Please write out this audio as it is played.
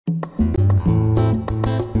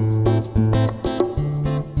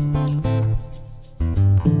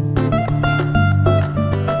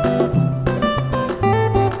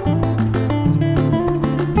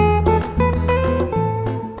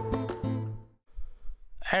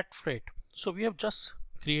add freight. So we have just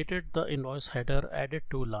created the invoice header, added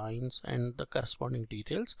 2 lines and the corresponding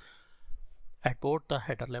details at both the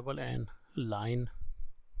header level and line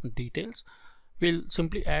details. We'll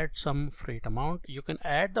simply add some freight amount. You can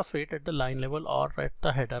add the freight at the line level or at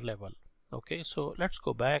the header level. Okay, so let's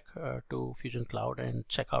go back to Fusion Cloud and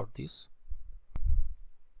check out this.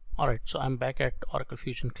 Alright, so I'm back at Oracle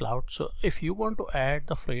Fusion Cloud. So if you want to add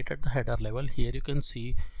the freight at the header level, here you can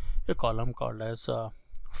see a column called as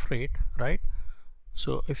freight, right?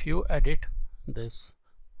 So if you edit this,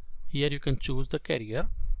 here you can choose the carrier,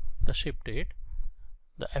 the ship date,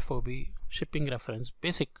 the FOB, shipping reference,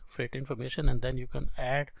 basic freight information, and then you can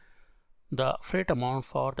add the freight amount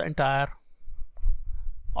for the entire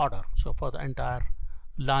order, so for the entire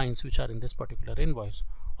lines which are in this particular invoice.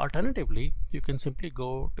 Alternatively, you can simply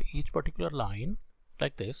go to each particular line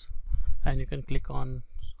like this, and you can click on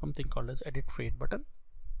something called as edit freight button,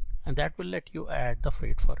 and that will let you add the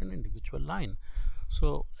freight for an individual line.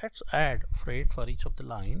 So let's add freight for each of the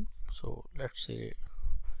line. So let's say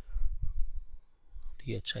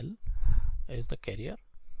DHL is the carrier.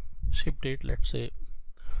 Ship date, let's say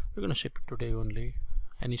we're going to ship it today only.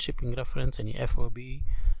 Any shipping reference, any FOB,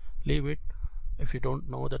 leave it. If you don't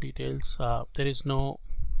know the details, there is no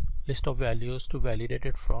list of values to validate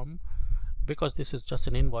it from, because this is just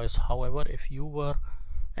an invoice. However, if you were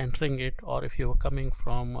entering it, or if you were coming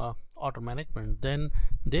from order management, then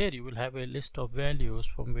there you will have a list of values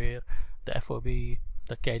from where the FOB,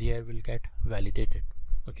 the carrier, will get validated.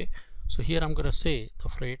 Okay, so here I'm going to say the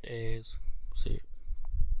freight is, say,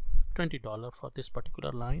 $20 for this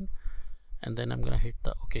particular line, and then I'm going to hit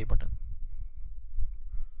the OK button.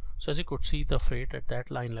 So as you could see, the freight at that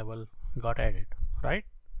line level got added, right?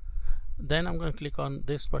 Then I'm going to click on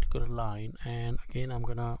this particular line, and again I'm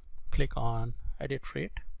going to click on edit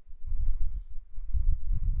freight.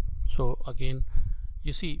 So again,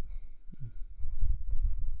 you see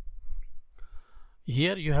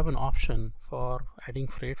here you have an option for adding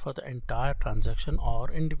freight for the entire transaction or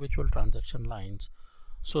individual transaction lines.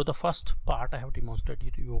 So the first part I have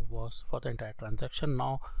demonstrated to you was for the entire transaction.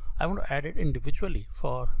 Now I want to add it individually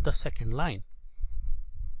for the second line.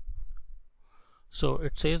 So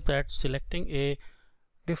it says that selecting a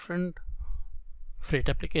different freight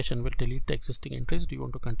application will delete the existing entries. Do you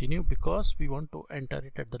want to continue? Because we want to enter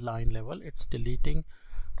it at the line level, it's deleting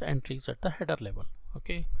the entries at the header level.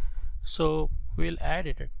 Okay, so we'll add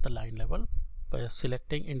it at the line level by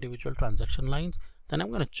selecting individual transaction lines. Then I'm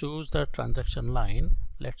going to choose the transaction line,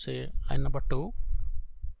 let's say line number 2,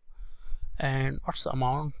 and what's the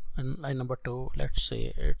amount in line number 2? Let's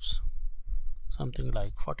say it's something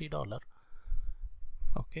like $40.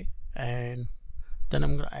 Okay, and then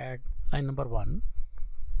I'm going to add line number 1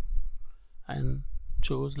 and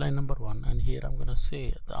choose line number 1, and here I'm going to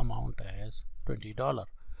say the amount as $20.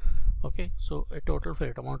 Okay, so a total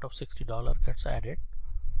freight amount of $60 gets added,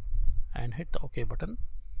 and hit the OK button.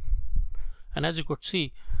 And as you could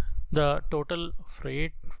see, the total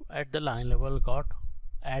freight at the line level got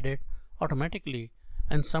added automatically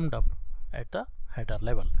and summed up at the header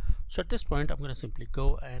level. So at this point I'm going to simply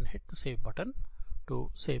go and hit the save button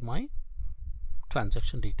to save my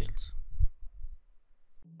transaction details.